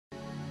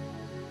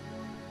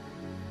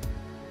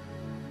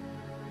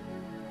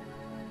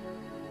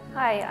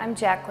Hi, I'm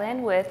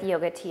Jaclyn with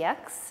Yoga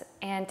TX,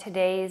 and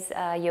today's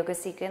yoga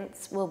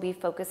sequence will be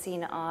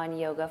focusing on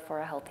yoga for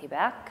a healthy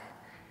back.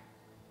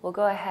 We'll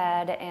go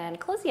ahead and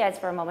close the eyes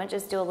for a moment,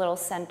 just do a little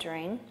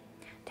centering.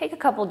 Take a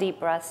couple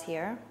deep breaths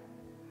here.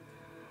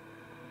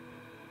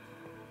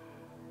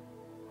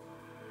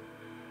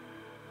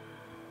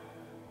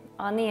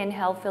 On the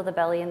inhale, feel the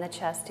belly and the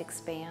chest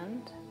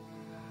expand.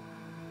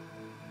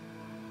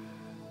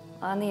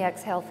 On the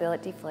exhale, feel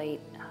it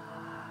deflate.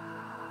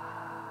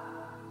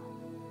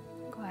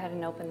 Go ahead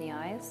and open the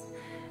eyes.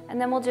 And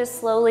then we'll just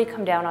slowly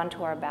come down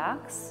onto our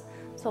backs.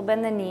 So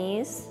bend the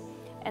knees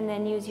and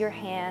then use your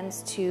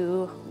hands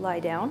to lie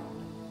down.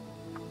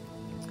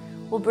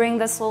 We'll bring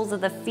the soles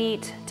of the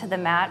feet to the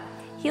mat,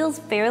 heels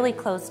fairly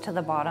close to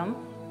the bottom.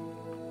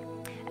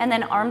 And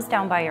then arms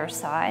down by your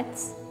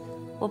sides.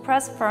 We'll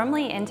press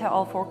firmly into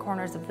all four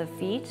corners of the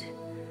feet.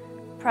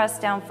 Press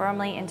down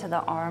firmly into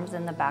the arms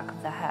and the back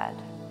of the head.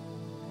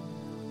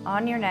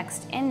 On your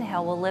next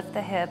inhale, we'll lift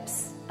the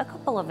hips a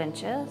couple of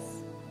inches.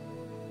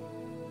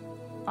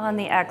 On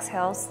the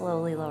exhale,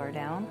 slowly lower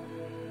down.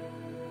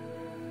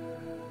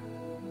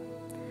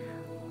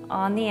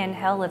 On the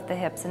inhale, lift the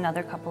hips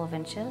another couple of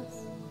inches.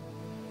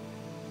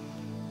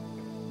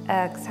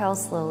 Exhale,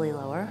 slowly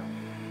lower.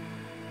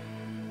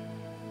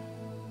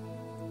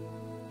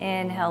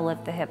 Inhale,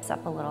 lift the hips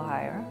up a little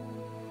higher.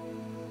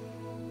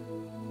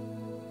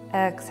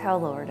 Exhale,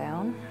 lower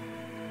down.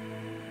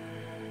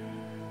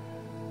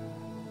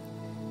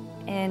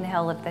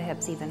 Inhale, lift the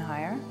hips even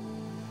higher.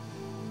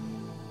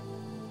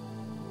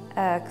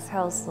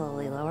 Exhale,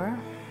 slowly lower.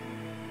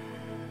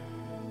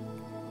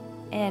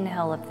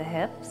 Inhale, lift the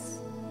hips.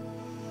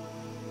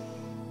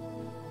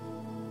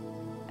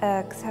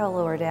 Exhale,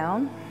 lower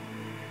down.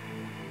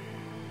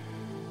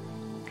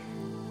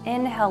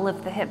 Inhale,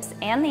 lift the hips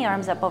and the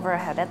arms up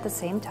overhead at the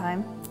same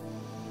time.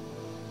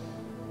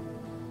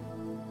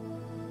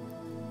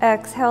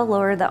 Exhale,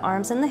 lower the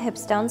arms and the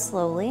hips down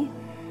slowly.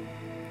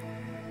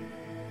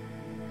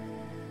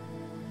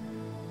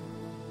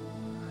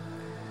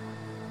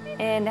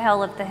 Inhale,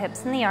 lift the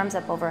hips and the arms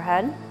up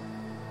overhead.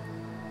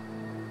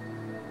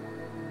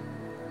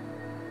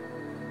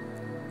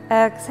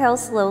 Exhale,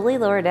 slowly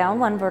lower down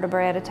one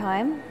vertebrae at a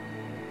time.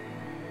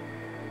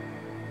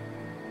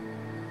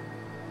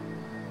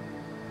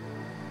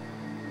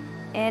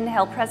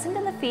 Inhale, press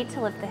into the feet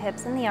to lift the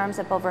hips and the arms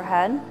up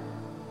overhead.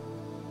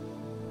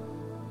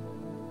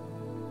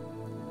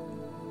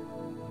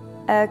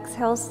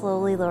 Exhale,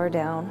 slowly lower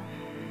down.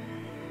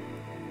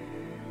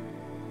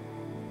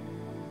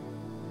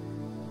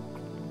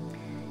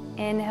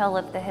 Inhale,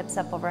 lift the hips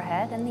up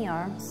overhead and the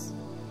arms.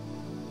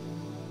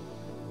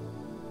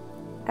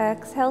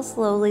 Exhale,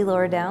 slowly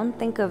lower down.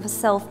 Think of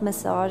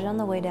self-massage on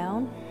the way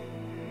down.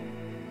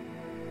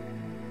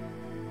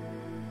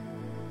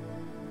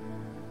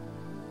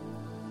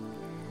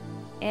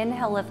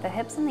 Inhale, lift the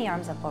hips and the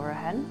arms up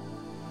overhead.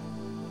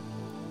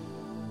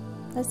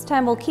 This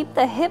time we'll keep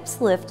the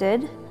hips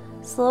lifted.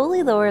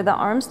 Slowly lower the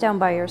arms down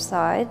by your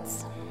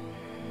sides.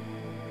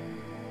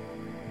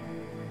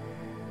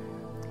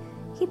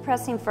 Keep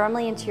pressing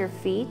firmly into your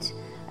feet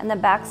and the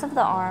backs of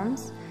the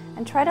arms,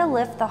 and try to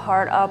lift the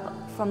heart up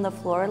from the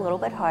floor a little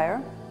bit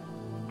higher.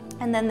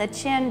 And then the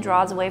chin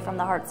draws away from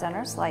the heart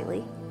center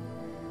slightly.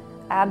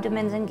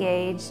 Abdomen's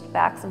engaged,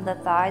 backs of the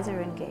thighs are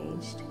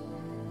engaged.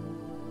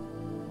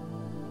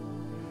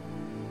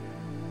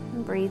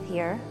 And breathe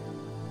here.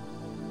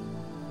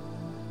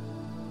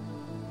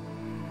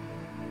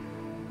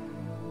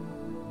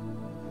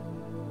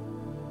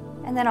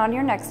 And then on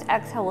your next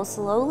exhale, we'll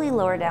slowly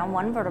lower down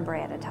one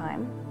vertebrae at a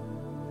time.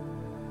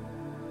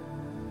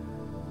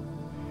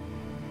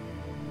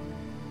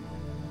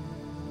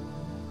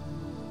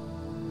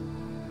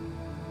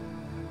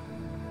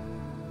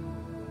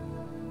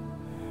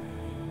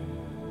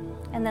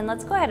 And then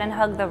let's go ahead and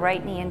hug the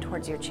right knee in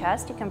towards your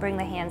chest. You can bring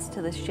the hands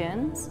to the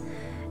shins,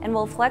 and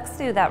we'll flex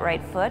through that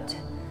right foot.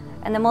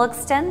 And then we'll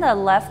extend the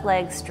left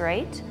leg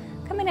straight,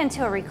 coming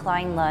into a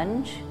reclined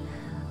lunge.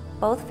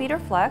 Both feet are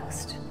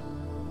flexed.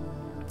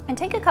 And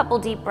take a couple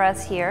deep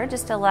breaths here,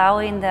 just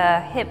allowing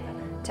the hip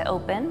to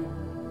open.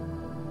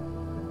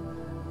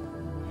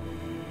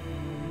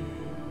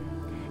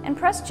 And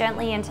press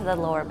gently into the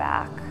lower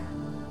back.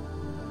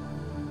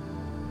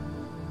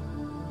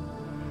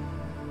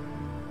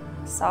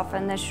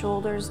 Soften the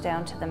shoulders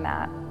down to the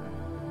mat.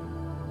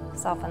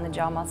 Soften the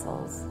jaw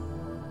muscles.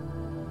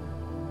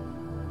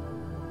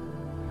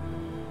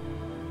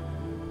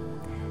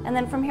 And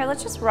then from here,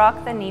 let's just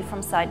rock the knee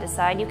from side to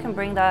side. You can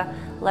bring the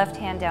left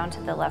hand down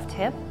to the left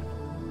hip.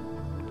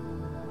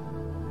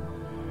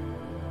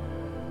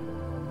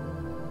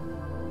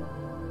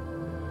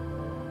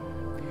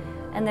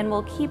 And then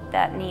we'll keep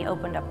that knee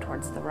opened up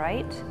towards the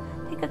right.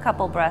 Take a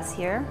couple breaths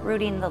here,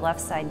 rooting the left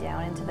side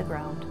down into the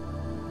ground.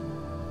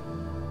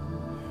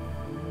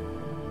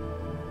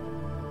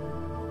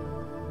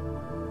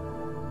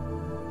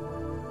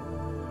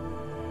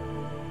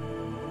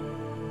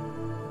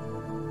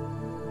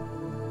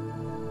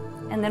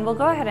 And then we'll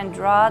go ahead and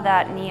draw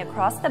that knee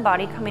across the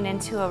body, coming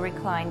into a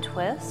reclined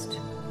twist.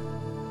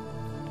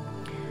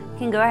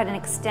 can go ahead and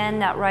extend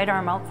that right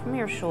arm out from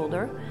your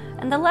shoulder,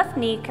 and the left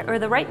knee or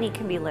the right knee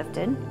can be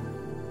lifted.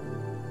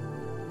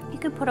 You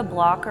could put a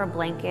block or a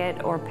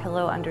blanket or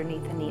pillow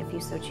underneath the knee if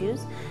you so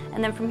choose.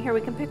 And then from here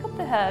we can pick up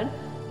the head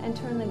and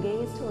turn the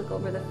gaze to look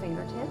over the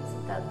fingertips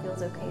if that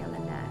feels okay on the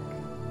neck.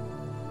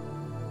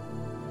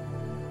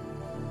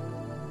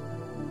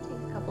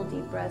 Take a couple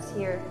deep breaths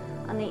here.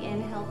 On the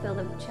inhale, feel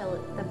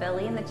the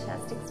belly and the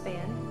chest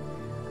expand.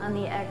 On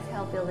the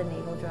exhale, feel the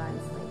navel draw in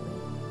slightly.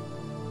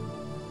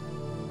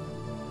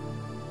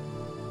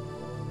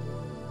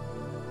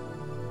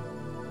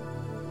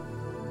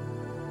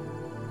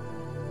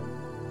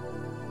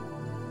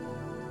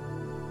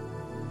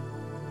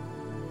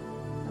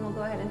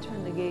 Go ahead and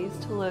turn the gaze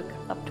to look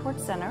up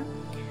towards center.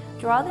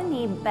 Draw the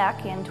knee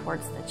back in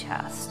towards the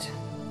chest.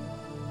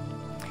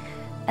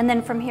 And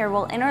then from here,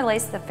 we'll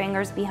interlace the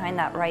fingers behind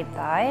that right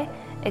thigh,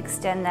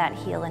 extend that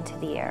heel into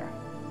the air.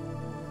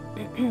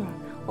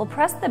 We'll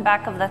press the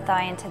back of the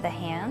thigh into the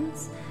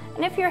hands.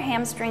 And if your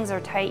hamstrings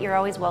are tight, you're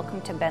always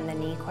welcome to bend the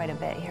knee quite a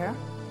bit here.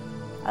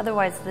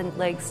 Otherwise, the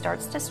leg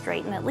starts to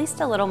straighten, at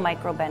least a little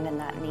micro bend in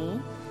that knee.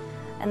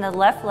 And the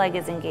left leg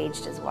is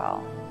engaged as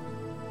well.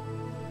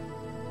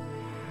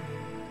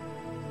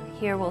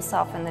 Here we'll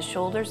soften the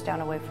shoulders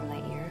down away from the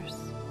ears.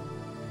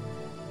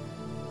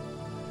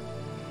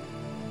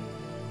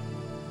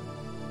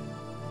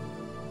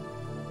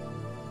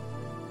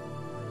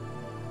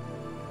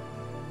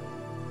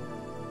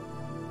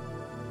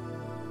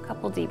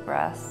 Couple deep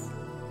breaths.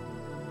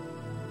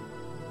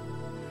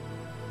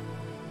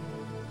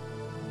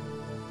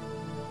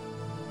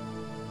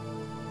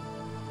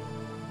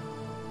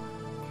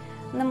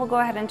 And then we'll go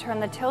ahead and turn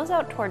the toes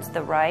out towards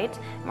the right.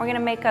 And we're going to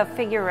make a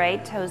figure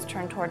eight, toes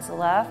turn towards the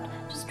left.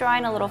 Just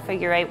drawing a little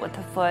figure eight with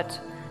the foot,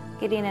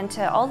 getting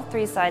into all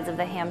three sides of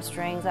the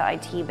hamstrings, the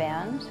IT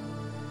band.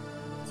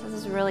 So this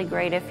is really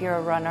great if you're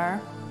a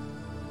runner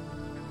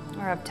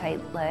or have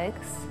tight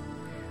legs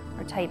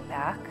or tight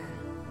back.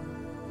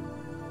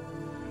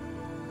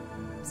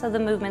 So the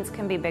movements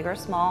can be big or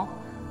small.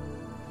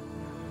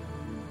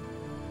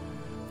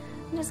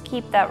 And just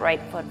keep that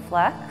right foot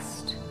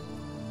flexed.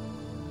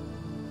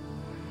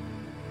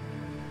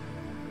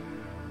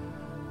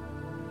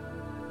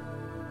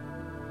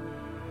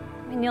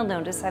 And you'll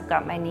notice I've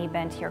got my knee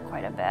bent here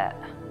quite a bit.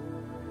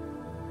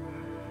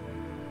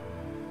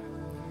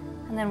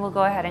 And then we'll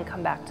go ahead and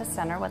come back to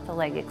center with the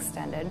leg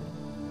extended.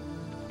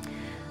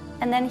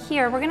 And then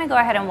here, we're gonna go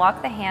ahead and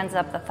walk the hands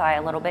up the thigh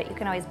a little bit. You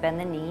can always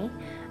bend the knee.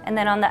 And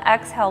then on the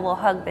exhale, we'll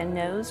hug the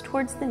nose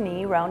towards the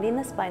knee, rounding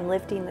the spine,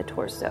 lifting the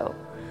torso.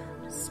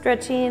 Just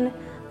stretching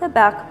the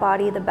back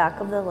body, the back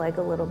of the leg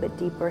a little bit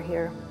deeper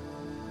here.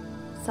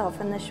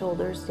 Soften the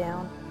shoulders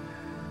down.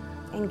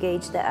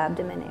 Engage the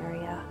abdomen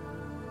area.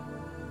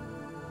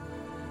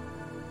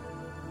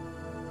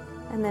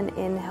 And then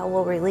inhale,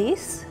 we'll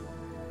release.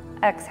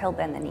 Exhale,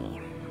 bend the knee.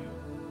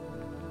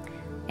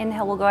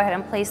 Inhale, we'll go ahead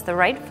and place the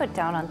right foot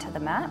down onto the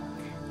mat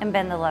and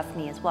bend the left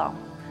knee as well.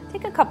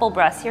 Take a couple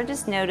breaths here,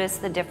 just notice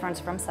the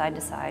difference from side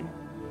to side.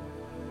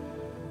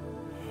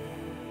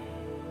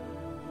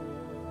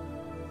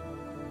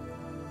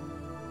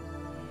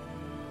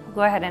 We'll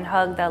go ahead and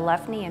hug the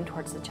left knee in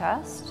towards the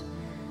chest.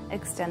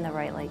 Extend the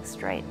right leg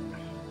straight.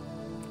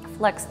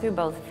 Flex through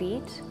both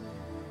feet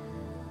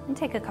and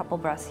take a couple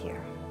breaths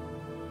here.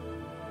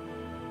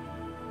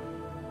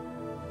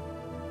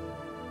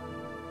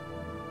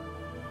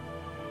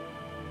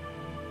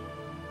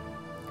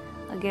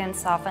 Again,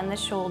 soften the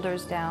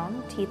shoulders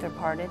down, teeth are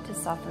parted to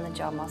soften the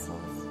jaw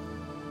muscles.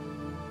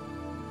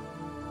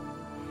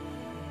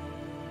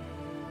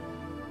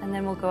 And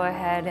then we'll go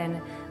ahead and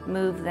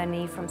move the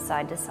knee from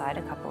side to side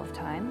a couple of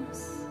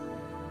times,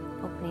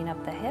 opening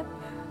up the hip,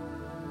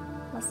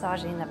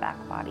 massaging the back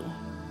body.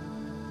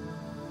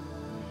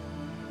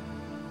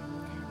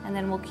 And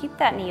then we'll keep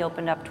that knee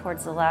opened up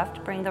towards the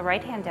left, bring the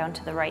right hand down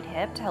to the right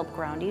hip to help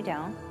ground you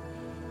down.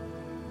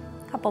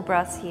 A couple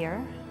breaths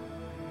here.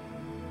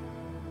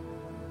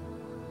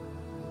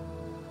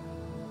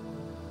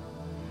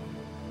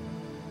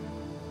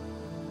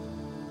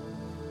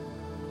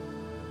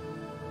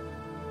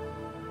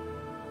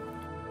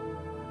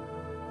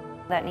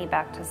 That knee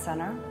back to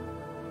center.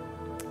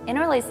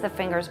 Interlace the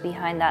fingers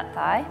behind that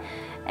thigh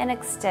and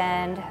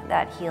extend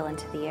that heel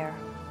into the air.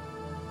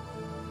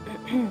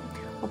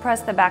 We'll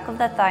press the back of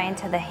the thigh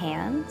into the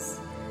hands,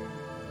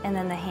 and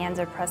then the hands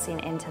are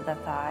pressing into the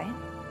thigh.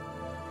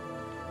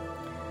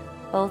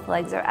 Both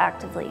legs are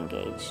actively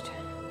engaged.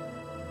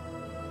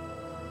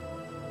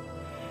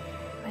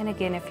 And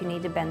again, if you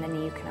need to bend the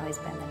knee, you can always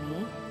bend the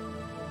knee.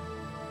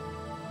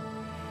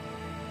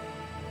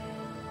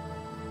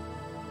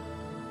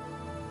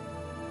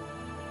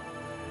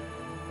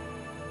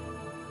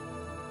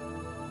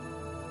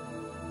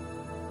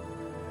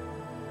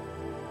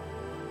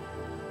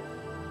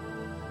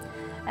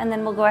 And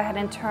then we'll go ahead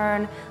and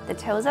turn the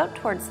toes out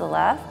towards the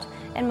left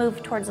and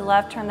move towards the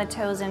left, turn the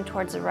toes in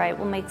towards the right.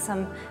 We'll make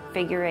some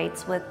figure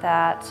eights with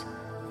that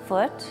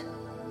foot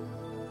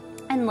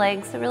and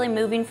legs, so really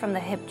moving from the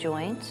hip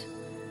joint.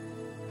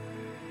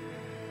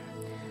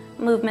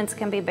 Movements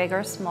can be big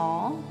or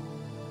small.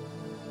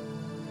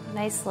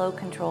 Nice, slow,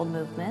 controlled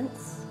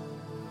movements.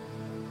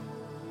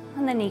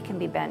 And the knee can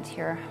be bent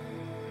here.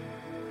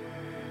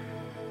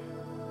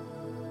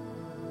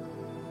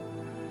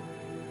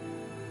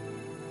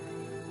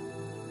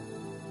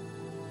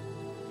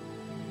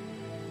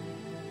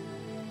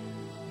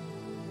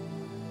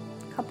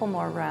 A couple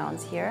more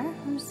rounds here.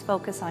 And just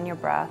focus on your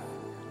breath.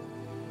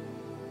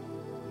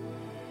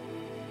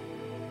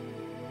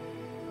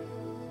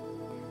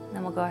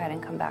 Then we'll go ahead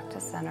and come back to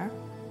center.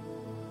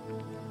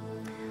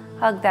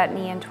 Hug that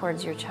knee in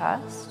towards your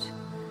chest.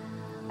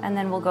 And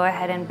then we'll go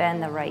ahead and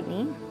bend the right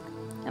knee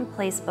and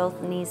place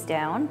both knees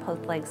down,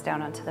 both legs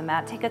down onto the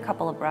mat. Take a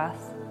couple of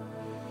breaths.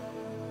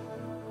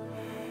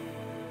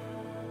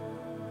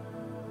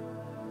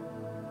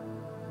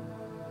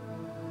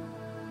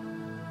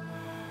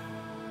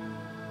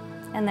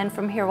 And then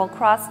from here, we'll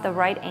cross the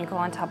right ankle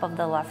on top of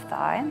the left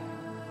thigh.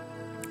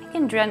 You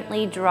can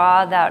gently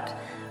draw that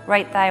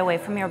right thigh away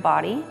from your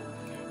body.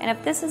 And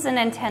if this is an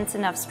intense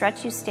enough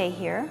stretch, you stay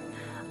here.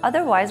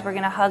 Otherwise, we're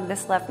going to hug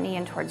this left knee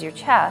in towards your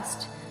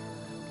chest,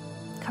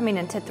 coming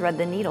into thread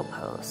the needle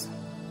pose.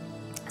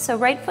 So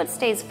right foot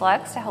stays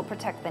flexed to help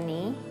protect the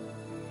knee.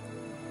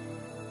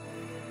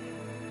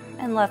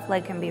 And left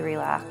leg can be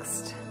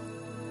relaxed.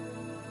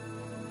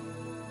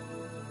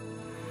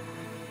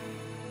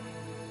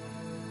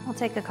 We'll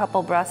take a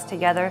couple breaths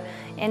together.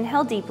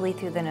 Inhale deeply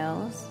through the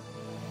nose.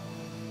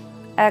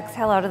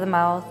 Exhale out of the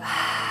mouth.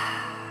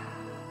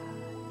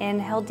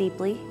 Inhale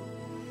deeply.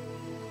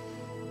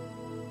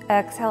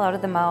 Exhale out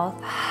of the mouth.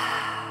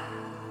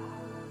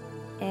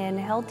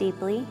 Inhale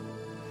deeply.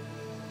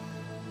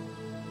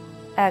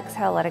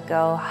 Exhale, let it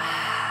go.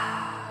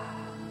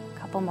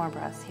 Couple more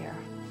breaths here.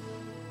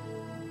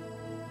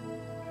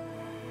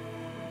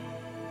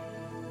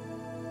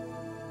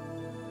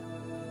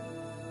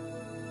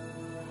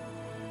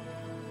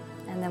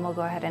 And then we'll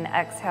go ahead and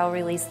exhale,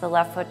 release the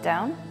left foot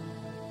down.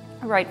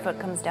 Right foot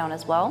comes down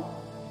as well.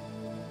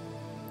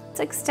 Let's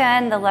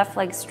extend the left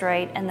leg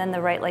straight and then the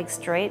right leg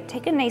straight.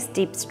 Take a nice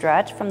deep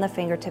stretch from the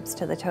fingertips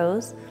to the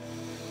toes.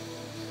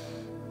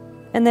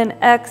 And then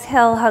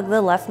exhale, hug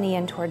the left knee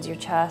in towards your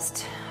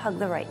chest. Hug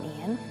the right knee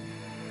in.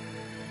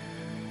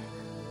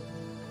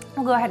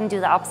 We'll go ahead and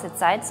do the opposite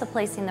side. So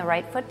placing the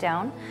right foot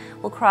down,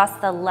 we'll cross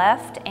the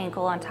left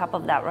ankle on top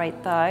of that right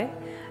thigh.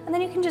 And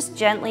then you can just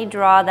gently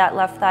draw that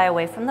left thigh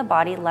away from the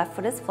body. Left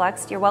foot is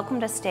flexed. You're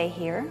welcome to stay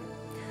here.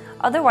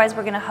 Otherwise,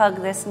 we're going to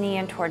hug this knee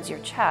in towards your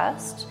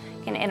chest.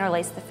 You can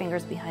interlace the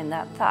fingers behind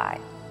that thigh.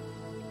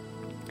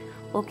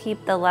 We'll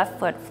keep the left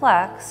foot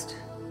flexed.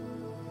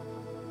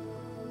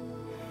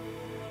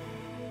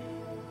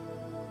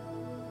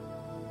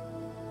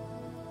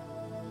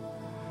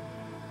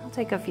 We'll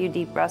take a few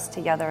deep breaths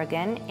together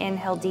again.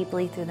 Inhale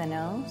deeply through the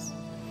nose.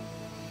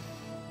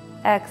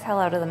 Exhale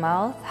out of the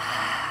mouth.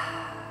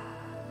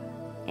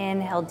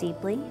 Inhale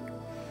deeply.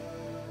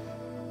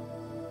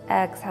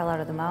 Exhale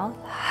out of the mouth.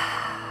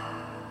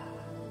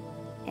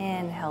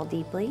 Inhale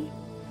deeply.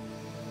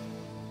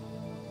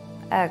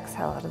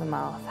 Exhale out of the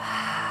mouth.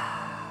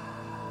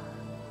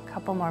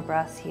 Couple more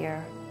breaths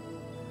here.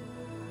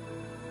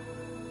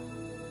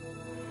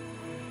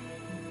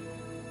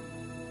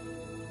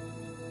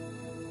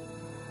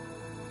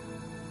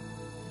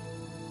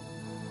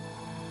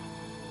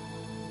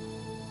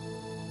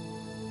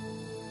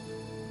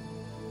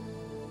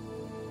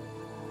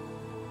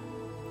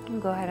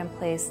 And go ahead and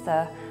place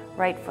the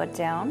right foot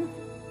down.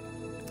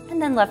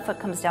 And then left foot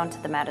comes down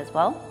to the mat as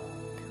well.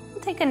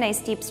 We'll take a nice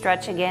deep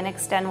stretch again.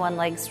 Extend one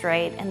leg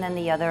straight and then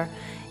the other.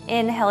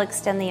 Inhale,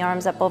 extend the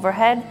arms up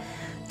overhead.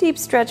 Deep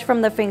stretch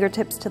from the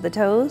fingertips to the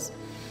toes.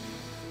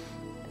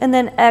 And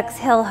then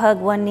exhale, hug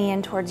one knee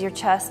in towards your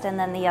chest and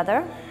then the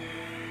other.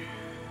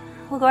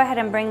 We'll go ahead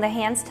and bring the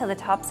hands to the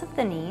tops of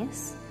the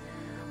knees.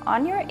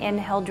 On your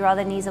inhale, draw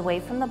the knees away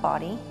from the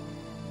body.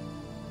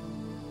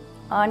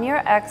 On your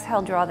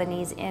exhale, draw the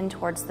knees in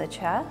towards the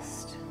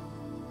chest.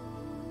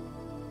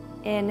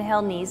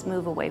 Inhale, knees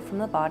move away from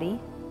the body.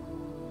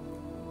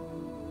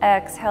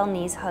 Exhale,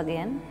 knees hug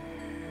in.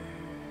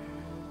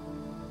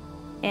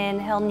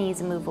 Inhale,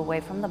 knees move away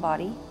from the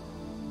body.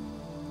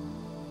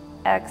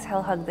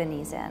 Exhale, hug the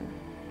knees in.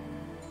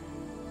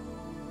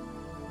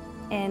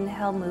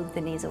 Inhale, move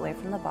the knees away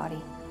from the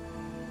body.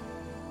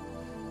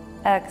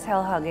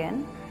 Exhale, hug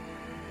in.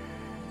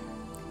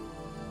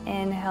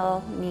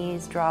 Inhale,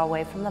 knees draw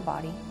away from the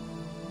body.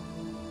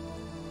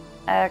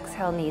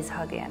 Exhale, knees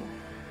hug in.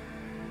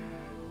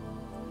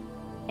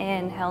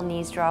 Inhale,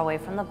 knees draw away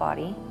from the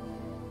body.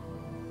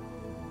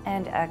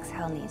 And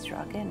exhale, knees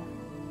drag in.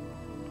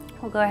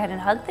 We'll go ahead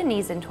and hug the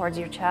knees in towards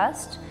your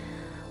chest.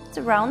 Let's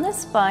round the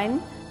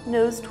spine,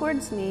 nose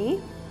towards knee.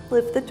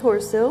 Lift the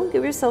torso,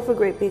 give yourself a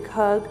great big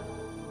hug.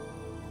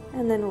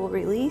 And then we'll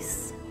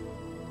release.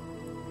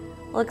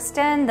 We'll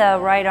extend the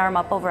right arm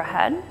up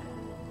overhead.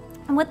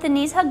 And with the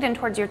knees hugged in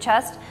towards your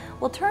chest,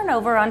 we'll turn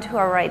over onto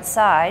our right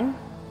side.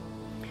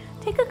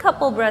 Take a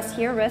couple breaths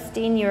here,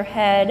 resting your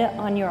head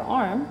on your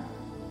arm.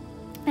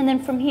 And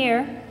then from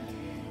here,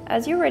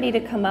 As you're ready to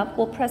come up,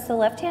 we'll press the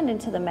left hand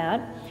into the mat.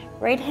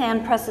 Right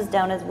hand presses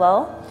down as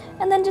well.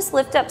 And then just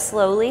lift up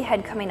slowly,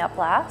 head coming up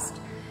last.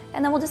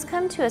 And then we'll just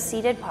come to a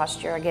seated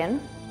posture again,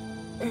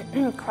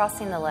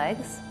 crossing the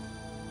legs.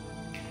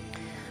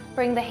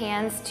 Bring the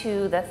hands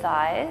to the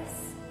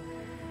thighs.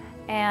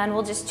 And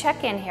we'll just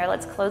check in here.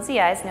 Let's close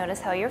the eyes, notice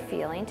how you're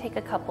feeling. Take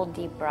a couple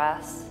deep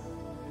breaths.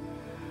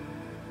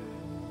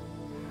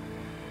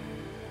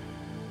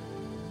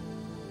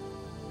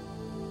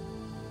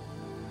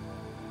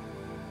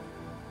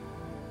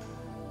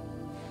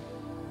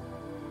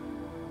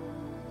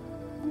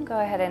 Go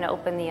ahead and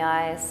open the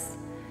eyes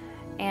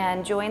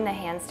and join the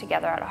hands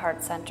together at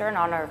heart center in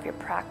honor of your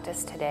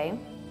practice today.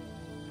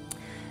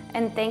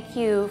 And thank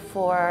you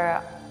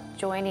for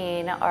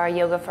joining our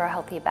Yoga for a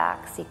Healthy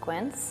Back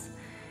sequence.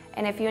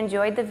 And if you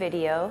enjoyed the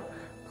video,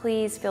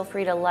 please feel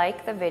free to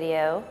like the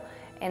video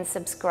and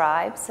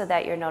subscribe so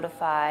that you're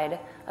notified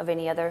of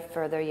any other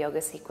further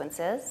yoga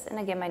sequences. And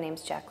again, my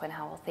name's Jaclyn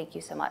Howell. Thank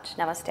you so much.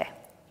 Namaste.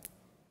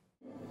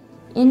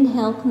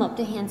 Inhale, come up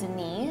to hands and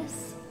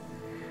knees.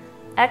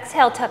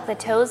 Exhale, tuck the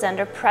toes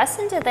under, press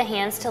into the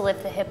hands to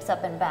lift the hips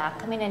up and back,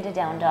 coming into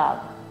down dog.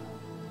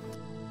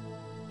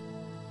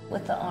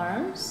 With the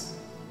arms,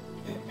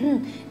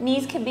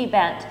 knees can be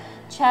bent,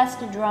 chest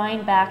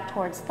drawing back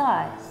towards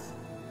thighs.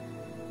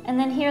 And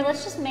then here,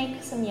 let's just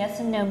make some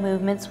yes and no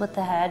movements with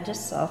the head,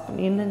 just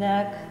softening the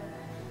neck.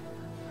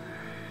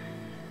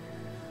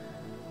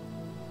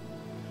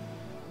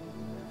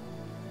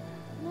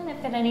 And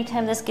if at any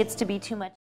time this gets to be too much,